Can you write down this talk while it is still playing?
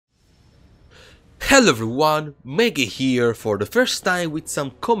Hello everyone, Mege here for the first time with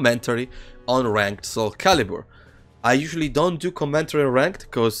some commentary on Ranked Soul Calibur. I usually don't do commentary on Ranked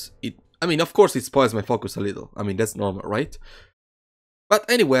because of course it spoils my focus a little. That's normal, right? But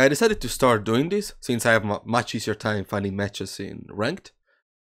anyway, I decided to start doing this since I have much easier time finding matches in Ranked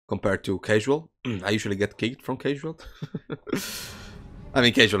compared to Casual. I usually get kicked from Casual.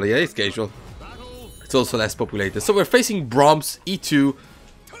 Casual, yeah, it's Casual. It's also less populated. So we're facing Brahms, E2,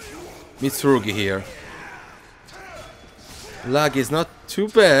 Mitsurugi here. Lag is not too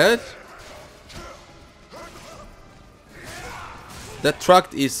bad. That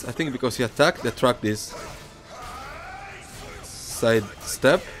tracked is, I think because he attacked, that tracked is side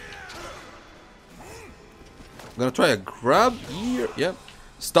step. I'm gonna try a grab here, yeah.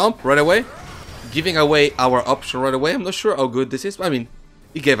 Stomp right away. Giving away our option right away. I'm not sure how good this is.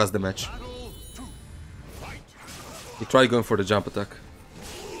 He gave us the match. He tried going for the jump attack.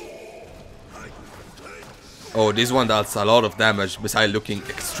 Oh, this one does a lot of damage besides looking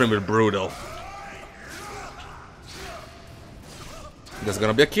extremely brutal. There's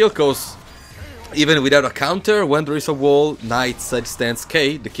gonna be a kill cause even without a counter, when there is a wall, Knight side stands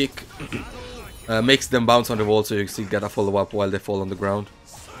K, the kick makes them bounce on the wall so you still get a follow up while they fall on the ground.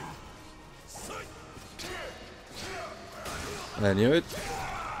 I knew it.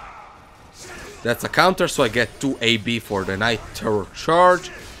 That's a counter, so I get 2 AB for the Knight Terror Charge.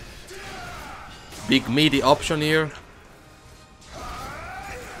 Big meaty option here.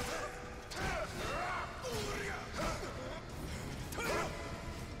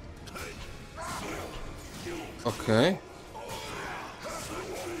 Okay.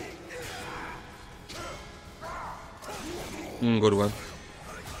 Good one.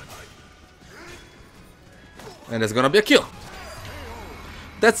 And there's gonna be a kill.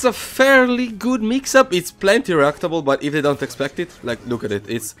 That's a fairly good mix-up. It's plenty reactable, but if they don't expect it, like, look at it.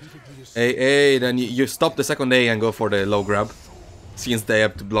 It's AA, then you stop the second A and go for the low grab. Since they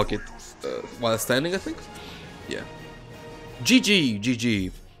have to block it while standing, I think. Yeah. GG,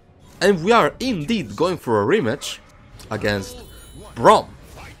 GG. And we are indeed going for a rematch against Brom.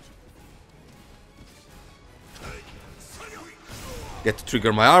 Get to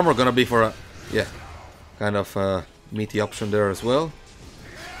trigger my armor, gonna be for a, yeah, kind of meaty option there as well.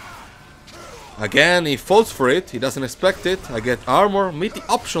 Again, he falls for it, he doesn't expect it. I get armor, meaty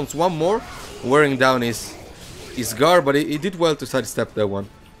options, one more. Wearing down his guard, but he did well to sidestep that one.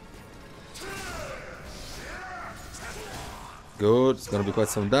 Good, it's gonna be quite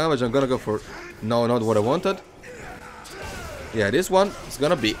some damage. I'm gonna go for, no, not what I wanted. Yeah, this one is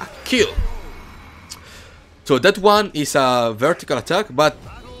gonna be a kill. So that one is a vertical attack, but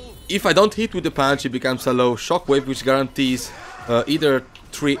if I don't hit with the punch, it becomes a low shockwave, which guarantees either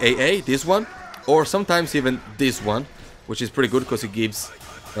 3 AA, this one, or sometimes even this one, which is pretty good because it gives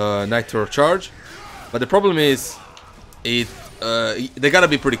Knight Terror Charge. But the problem is, they gotta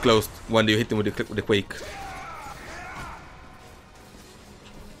be pretty close when you hit them with the Quake.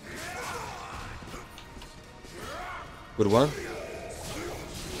 Good one.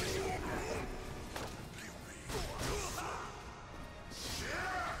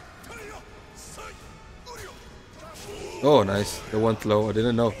 Oh, nice. They went low. I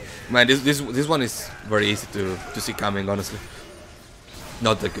didn't know. Man, this one is very easy to see coming, honestly.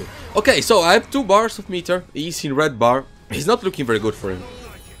 Not that good. Okay, so I have 2 bars of meter. He's in red bar. He's not looking very good for him.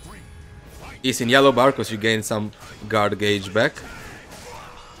 He's in yellow bar because you gain some guard gauge back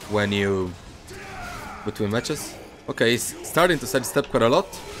when you between matches. Okay, he's starting to sidestep quite a lot.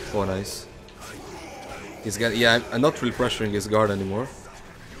 Oh, nice. He's getting, yeah, I'm not really pressuring his guard anymore.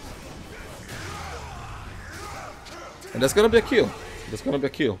 And that's gonna be a kill. That's gonna be a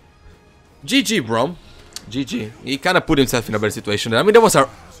kill. GG, bro. GG. He kind of put himself in a better situation. There was a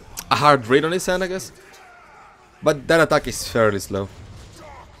hard read on his hand, I guess. But that attack is fairly slow.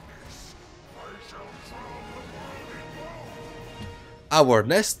 Our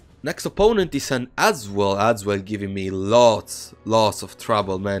next opponent is an Adswell. Adswell giving me lots of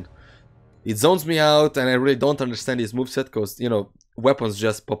trouble, man. It zones me out and I really don't understand his moveset because, you know, weapons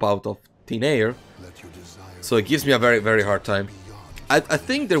just pop out of thin air. So it gives me a very hard time. I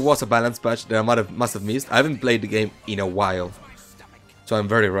think there was a balance patch that I must have missed. I haven't played the game in a while, so I'm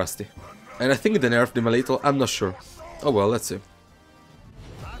very rusty. And I think they nerfed him a little, I'm not sure. Oh well, let's see.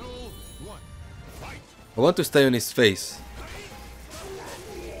 I want to stay on his face.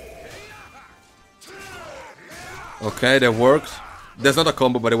 Okay, that worked. There's not a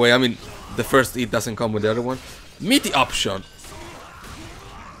combo, by the way. The first hit doesn't come with the other one. Meaty option.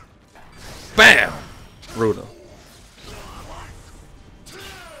 Bam! Brutal.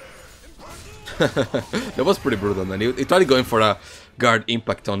 That was pretty brutal, man. He tried going for a guard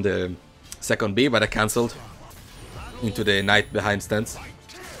impact on the second B, but I cancelled into the knight behind stance.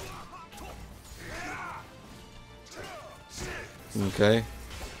 Okay.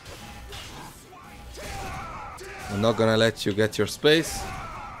 I'm not gonna let you get your space.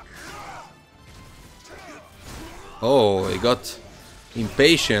 Oh, he got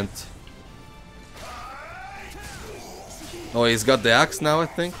impatient. Oh, he's got the axe now, I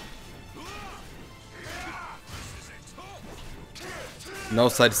think. No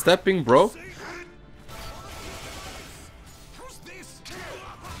sidestepping, bro.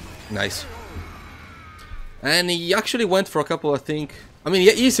 Nice. And he actually went for a couple, I think. I mean,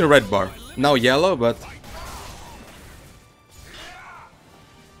 he's in red bar. Now yellow, but...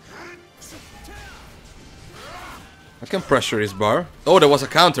 I can pressure his bar. Oh, there was a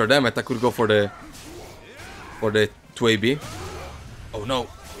counter, damn it. I could go for the 2AB. Oh, no.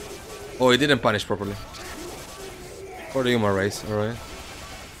 Oh, he didn't punish properly. For the human race, alright.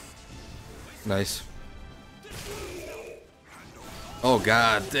 Nice. Oh,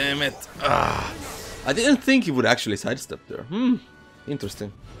 god damn it. Ah. I didn't think he would actually sidestep there.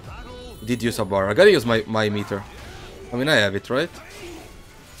 Interesting. He did use a bar. I gotta use my meter. I mean, I have it, right?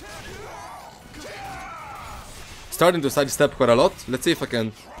 Starting to sidestep quite a lot. Let's see if I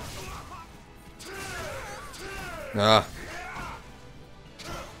can... Ah.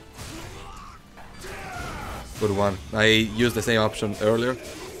 Good one. I used the same option earlier.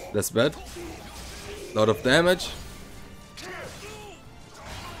 That's bad. Lot of damage.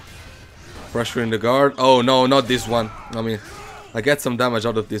 Pressure in the guard. Oh no, not this one. I mean, I get some damage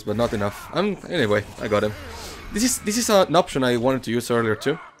out of this, but not enough. Anyway, I got him. This is an option I wanted to use earlier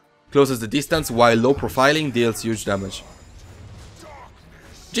too. Closes the distance while low profiling deals huge damage.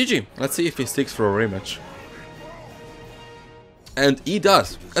 GG. Let's see if he sticks for a rematch. And he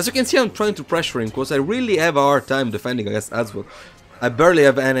does. As you can see, I'm trying to pressure him because I really have a hard time defending against Aswell. I barely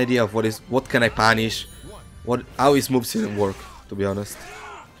have any idea of what can I punish, how his moves didn't work, to be honest.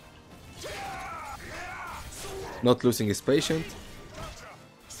 Not losing his patient.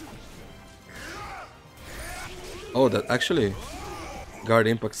 Oh, that actually guard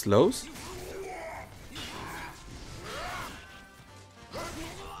impact slows.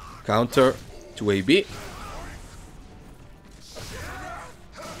 Counter to AB.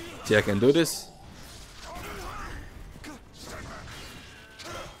 See, I can do this.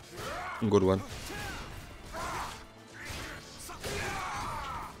 Good one.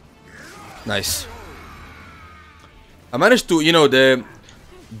 Nice. I managed to, you know, the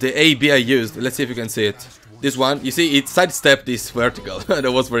AB I used. Let's see if you can see it. This one, you see, it sidestepped this vertical.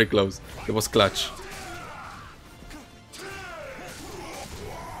 That was very close. It was clutch.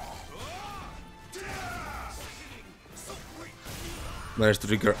 Managed to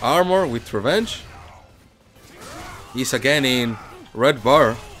trigger armor with revenge. He's again in red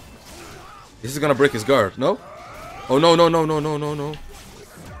bar. This is gonna break his guard, no? Oh no no no no no no no.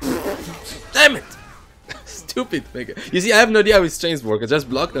 Damn it! Stupid Mege. You see, I have no idea how his chains work. I just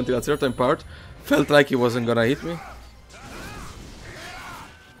blocked until a certain part. Felt like he wasn't gonna hit me.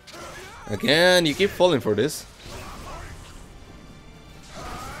 Again, you keep falling for this.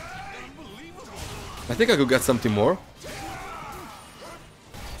 I think I could get something more.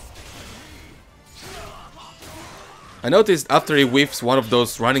 I noticed after he whiffs one of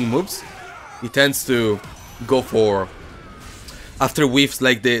those running moves, he tends to go for... After whiffs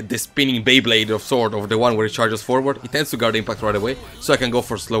like the spinning Beyblade of sword, or the one where he charges forward, he tends to guard impact right away, so I can go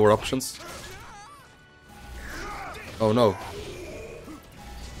for slower options. Oh no.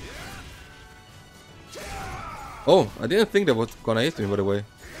 Oh, I didn't think that was gonna hit me, by the way.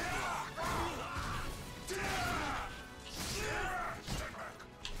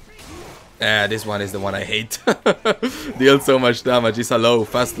 Ah, this one is the one I hate. Deals so much damage. It's a low,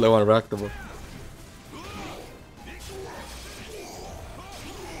 fast, low, unreactable.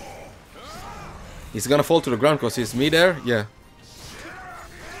 He's gonna fall to the ground because he's me there? Yeah.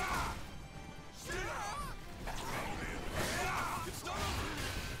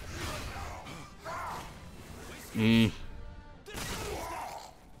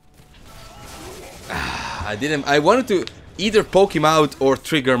 I wanted to either poke him out or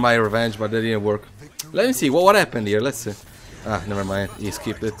trigger my revenge, but that didn't work. Let me see, what happened here? Let's see. Ah, never mind. He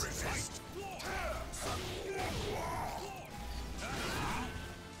skipped it.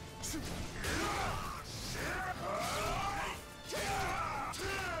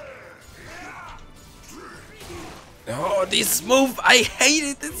 Oh, this move! I hate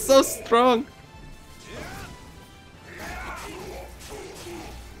it! It's so strong!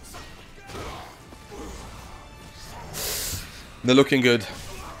 They're looking good.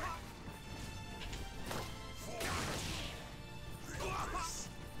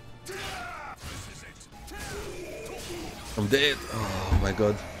 I'm dead. Oh my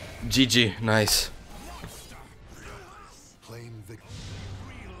god. GG, nice.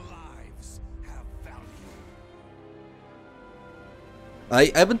 I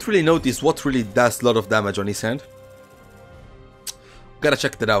haven't really noticed what really does a lot of damage on his hand. Gotta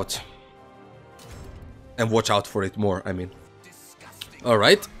check that out. And watch out for it more, I mean.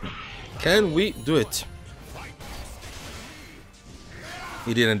 Alright. Can we do it?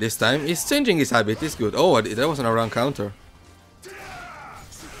 He didn't this time. He's changing his habit, it's good. Oh, that wasn't a round counter.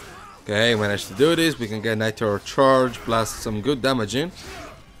 Okay, managed to do this. We can get Nitro Charge plus some good damage in.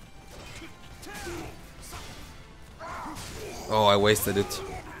 Oh, I wasted it.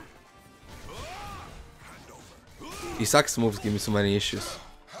 His axe moves give me so many issues.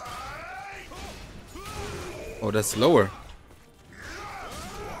 Oh, that's lower.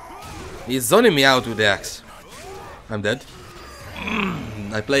 He's zoning me out with the axe. I'm dead.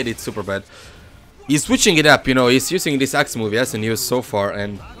 I played it super bad. He's switching it up, you know. He's using this axe move he hasn't used so far,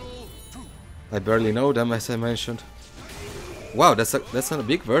 and I barely know them, as I mentioned. Wow, that's not a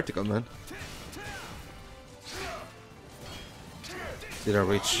big vertical, man. Did I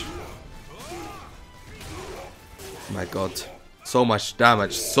reach? My god. So much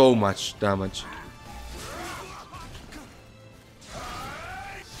damage, so much damage.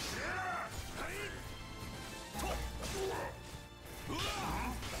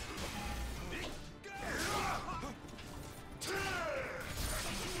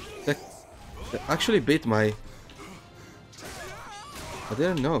 That actually beat my... I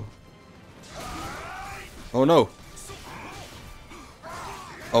didn't know. Oh no.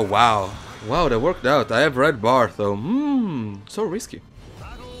 Oh wow. Wow, that worked out. I have red bar though. So risky.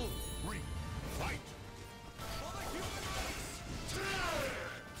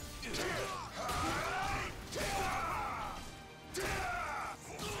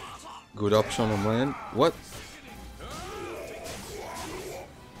 Good option on my end. What?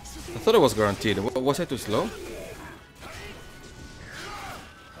 I thought it was guaranteed. Was I too slow?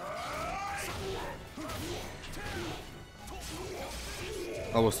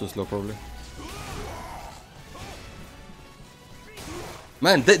 I was too slow, probably.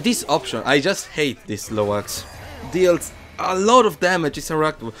 Man, this option, I just hate this low axe. Deals a lot of damage, it's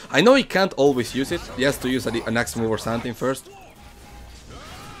interactable. I know he can't always use it. He has to use an axe move or something first.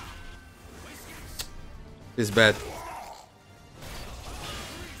 It's bad.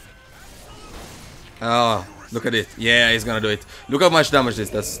 Oh, look at it. Yeah, he's gonna do it. Look how much damage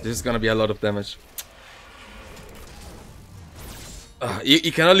this does. This is gonna be a lot of damage. He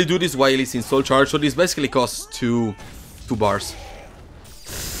can only do this while he's in soul charge, so this basically costs two bars.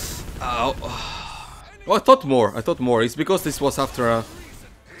 Oh, I thought more. I thought more. It's because this was after a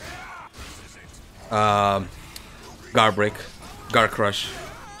Gar break, Gar crush.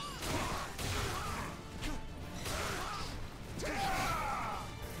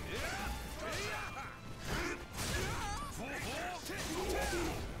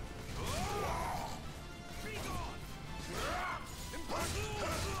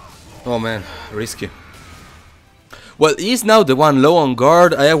 Oh man, risky. Well, he's now the one low on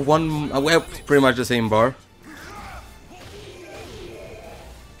guard. I have one. We have pretty much the same bar.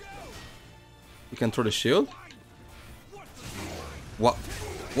 You can throw the shield. What?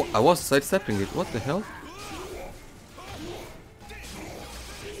 What? I was sidestepping it. What the hell?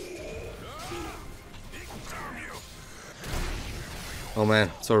 Oh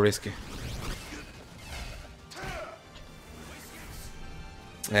man, so risky.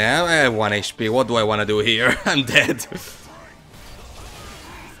 Yeah, I have 1 HP. What do I want to do here? I'm dead.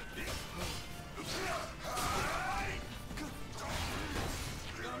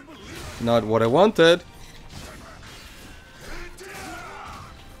 Not what I wanted.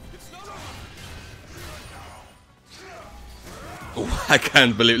 Oh, I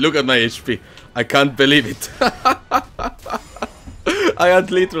can't believe. Look at my HP. I can't believe it. I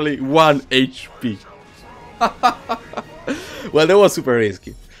had literally 1 HP. Well, that was super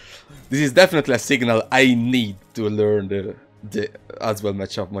risky. This is definitely a signal I need to learn the Aswell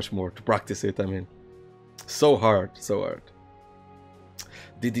matchup much more, to practice it, I mean. So hard, so hard.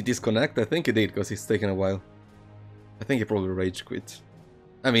 Did he disconnect? I think he did, because it's taken a while. I think he probably rage quit.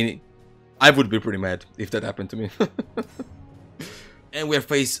 I mean, I would be pretty mad if that happened to me. And we're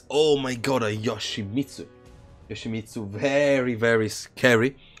faced, oh my god, a Yoshimitsu. Yoshimitsu, very, very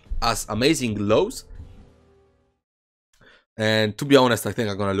scary. Has amazing lows. And to be honest, I think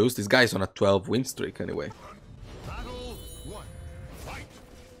I'm gonna lose. This guy's on a 12 win streak anyway.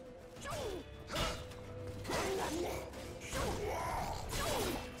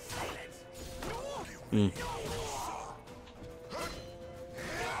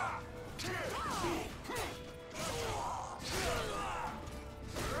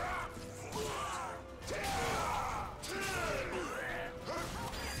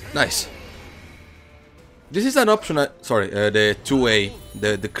 Nice. This is an option. Sorry, the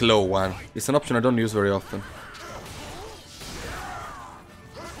 2A, the claw one. It's an option I don't use very often.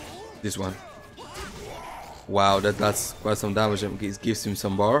 This one. Wow, that does quite some damage and gives him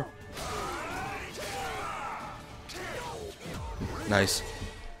some bar. Nice.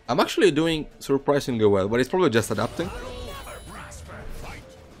 I'm actually doing surprisingly well, but it's probably just adapting.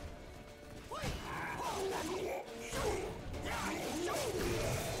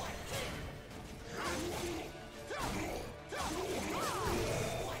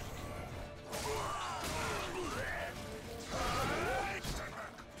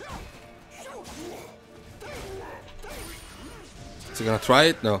 Is he gonna try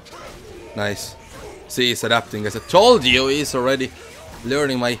it? No. Nice. See, he's adapting. As I told you, he's already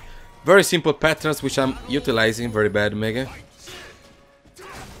learning my very simple patterns, which I'm utilizing. Very bad, Mege.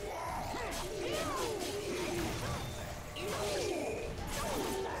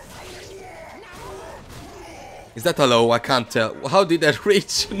 Is that a low? I can't tell. How did that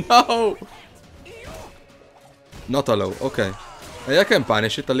reach? No! Not a low. Okay. I can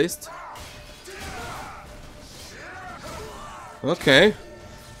punish it at least. Okay.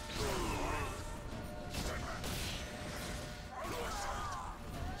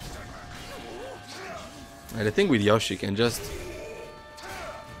 And the thing with Yoshi can just...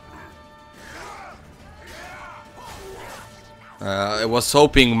 I was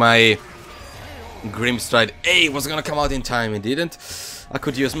hoping my Grim Stride A was gonna come out in time. It didn't. I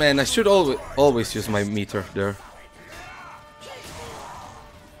could use... Man, I should always use my meter there.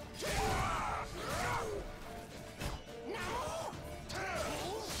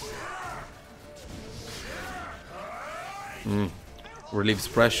 Relieves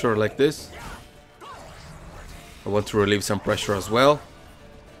pressure like this. I want to relieve some pressure as well.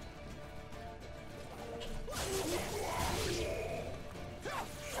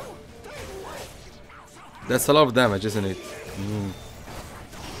 That's a lot of damage, isn't it?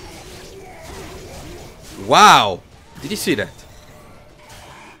 Wow! Did you see that?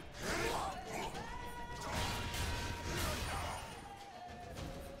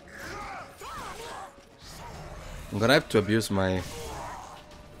 I'm gonna have to abuse my...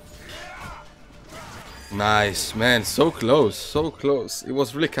 Nice, man, so close, so close. It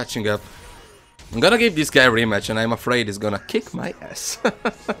was really catching up. I'm gonna give this guy a rematch and I'm afraid he's gonna kick my ass.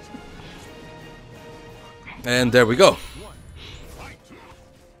 And there we go.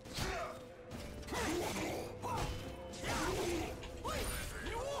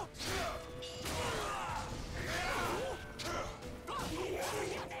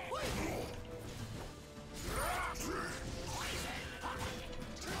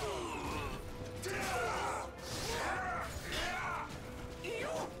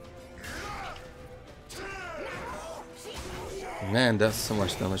 Man, that's so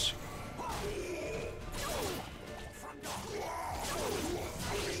much damage.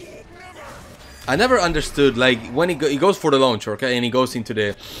 I never understood, like, when he goes for the launcher, okay, and he goes into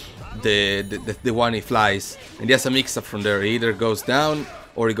the one he flies, and he has a mix-up from there. He either goes down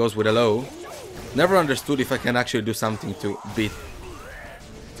or he goes with a low. Never understood if I can actually do something to beat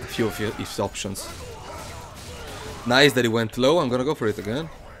a few of his options. Nice that he went low. I'm gonna go for it again.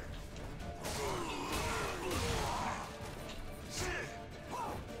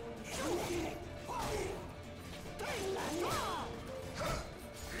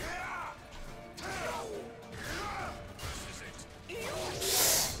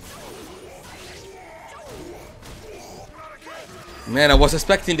 Man, I was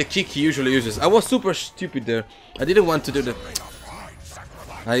expecting the kick he usually uses. I was super stupid there. I didn't want to do the...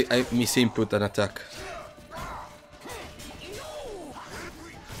 I misinput an attack.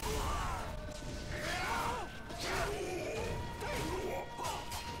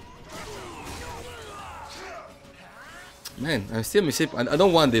 Man, I'm still misinput. I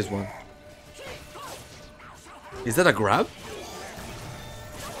don't want this one. Is that a grab?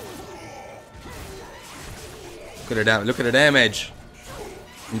 Look at the damage. Look at the damage.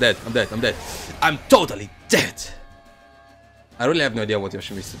 I'm dead. I'm dead. I'm dead. I'm totally dead. I really have no idea what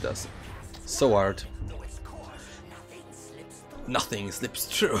Yoshimitsu does. So hard. Nothing slips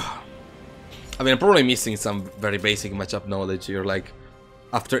through. I mean, I'm probably missing some very basic matchup knowledge here. Like,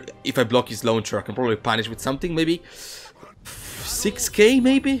 after, if I block his launcher, I can probably punish with something. Maybe 6k,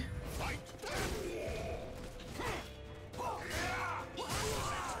 maybe?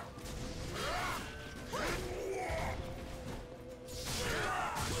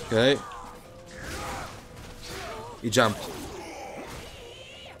 Okay. He jumped.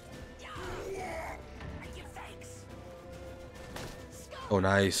 Oh,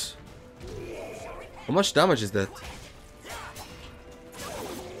 nice. How much damage is that?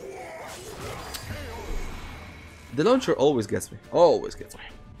 The launcher always gets me. Always gets me.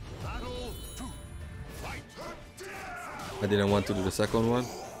 I didn't want to do the second one.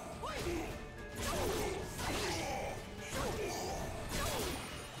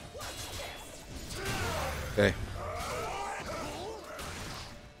 Okay.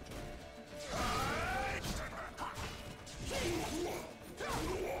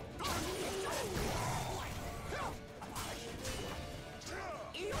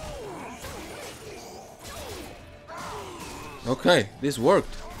 Okay, this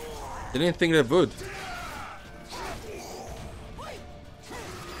worked. Didn't think that would.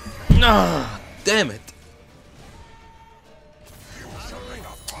 Ah, damn it.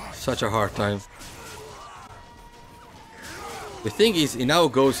 Such a hard time. The thing is, he now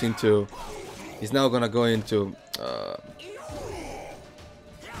goes into... He's now gonna go into...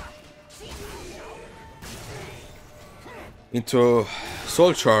 into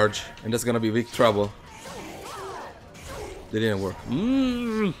Soul Charge, and that's gonna be big trouble. They didn't work.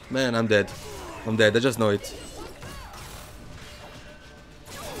 Man, I'm dead. I'm dead, I just know it.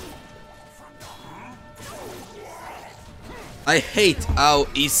 I hate how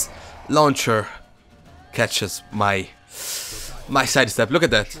his launcher catches my sidestep. Look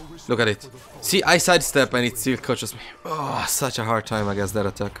at that. Look at it. See, I sidestep and it still catches me. Oh, such a hard time against that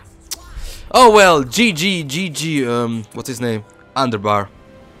attack. Oh well, GG, what's his name? Underbar.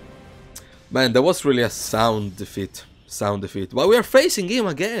 Man, that was really a sound defeat. Sound defeat. But we are facing him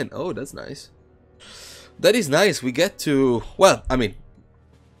again. Oh, that's nice. That is nice. We get to... Well, I mean...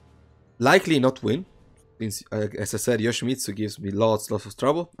 Likely not win. As I said, Yoshimitsu gives me lots of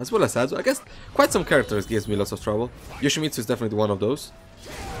trouble. As well as Azu. I guess quite some characters gives me lots of trouble. Yoshimitsu is definitely one of those.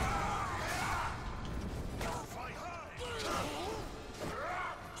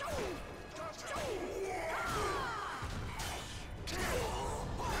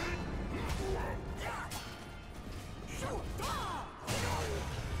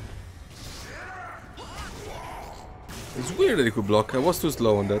 It's weird that he could block. I was too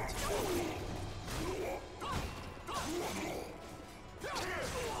slow on that.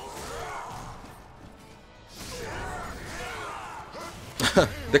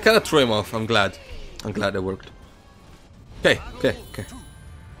 They kind of threw him off. I'm glad. I'm glad it worked. Okay. I'm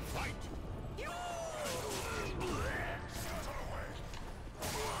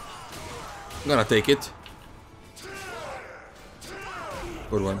gonna take it.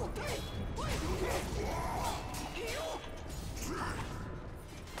 Good one.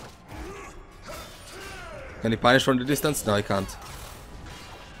 Can he punish from the distance? No, I can't.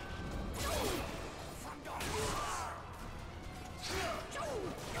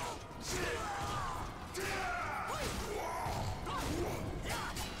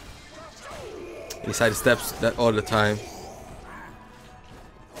 He sidesteps that all the time.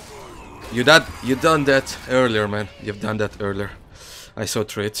 You done that earlier, man. You've done that earlier. I saw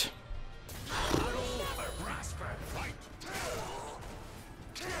through it.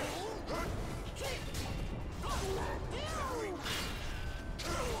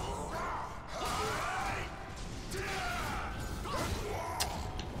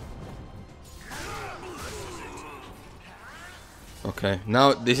 Okay,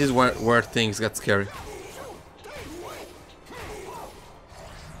 now this is where things get scary.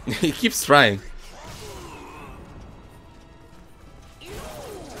 He keeps trying.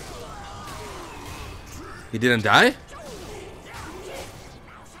 He didn't die?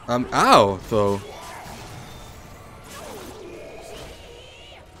 Ow, though.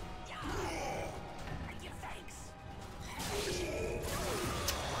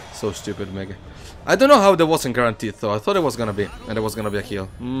 So stupid, Mege. I don't know how that wasn't guaranteed though. I thought it was gonna be, and it was gonna be a kill.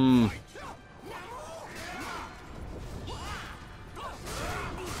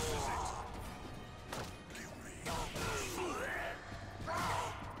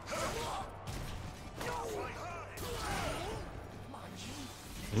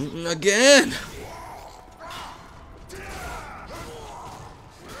 Again.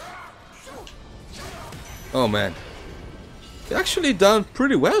 Oh man, they actually done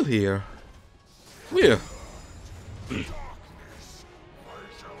pretty well here. Yeah.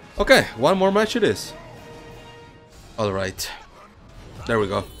 Okay, one more match it is. Alright. There we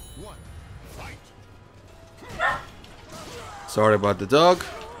go. Sorry about the dog.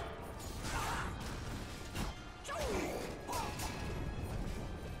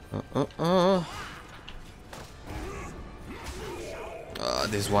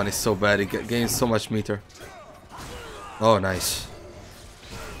 This one is so bad, it gains so much meter. Oh, nice.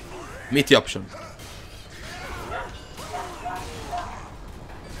 Meaty option.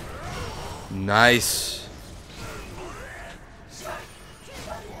 Nice.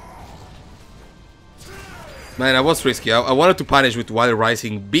 Man, I was risky. I wanted to punish with Wild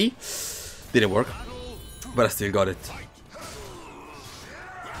Rising B. Didn't work. But I still got it.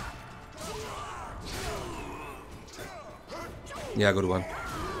 Yeah, good one.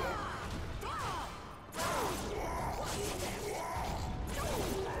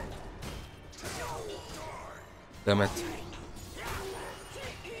 Damn it.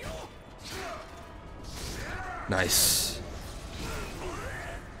 Nice.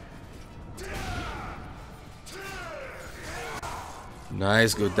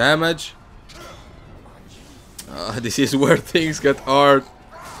 Nice, good damage. This is where things get hard.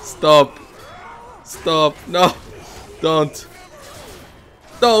 Stop. Stop. No. Don't.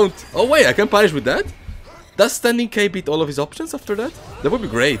 Don't. Oh wait, I can punish with that? Does standing K beat all of his options after that? That would be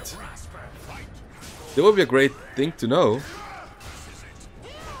great. That would be a great thing to know.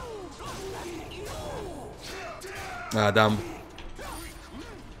 Ah, damn.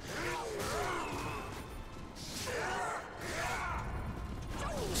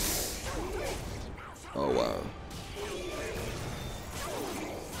 Oh, wow.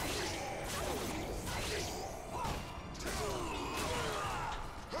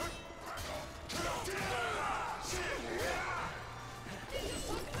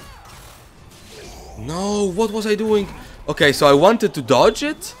 No, what was I doing? Okay, so I wanted to dodge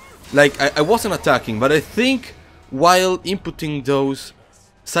it. Like, I wasn't attacking, but I think while inputting those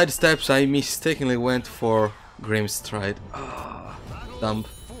side steps, I mistakenly went for Grim Stride. Ah, dumb.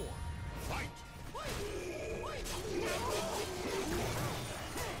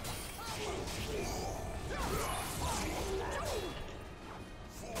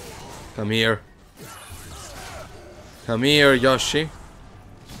 Come here. Come here, Yoshi.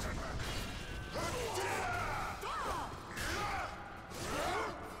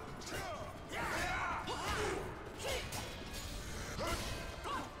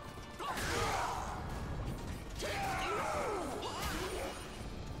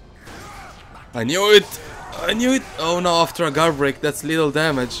 I knew it! I knew it! Oh no, after a guard break, that's little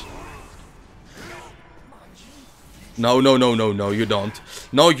damage. No, no, no, no, no, you don't.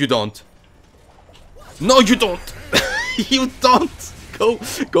 No, you don't. No, you don't! You don't!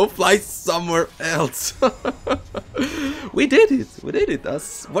 Go fly somewhere else. We did it! We did it!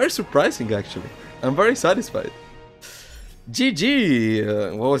 That's very surprising, actually. I'm very satisfied.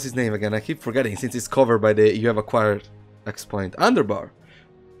 GG! What was his name again? I keep forgetting since it's covered by the you have acquired X point. Underbar.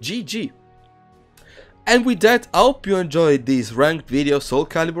 GG. And with that, I hope you enjoyed this ranked video, Soul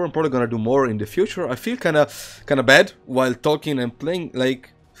Calibur. I'm probably gonna do more in the future. I feel kinda bad while talking and playing,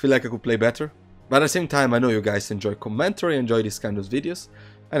 like, feel like I could play better. But at the same time, I know you guys enjoy commentary, enjoy these kind of videos,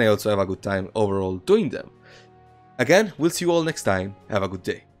 and I also have a good time overall doing them. Again, we'll see you all next time. Have a good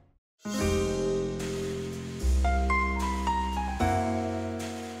day.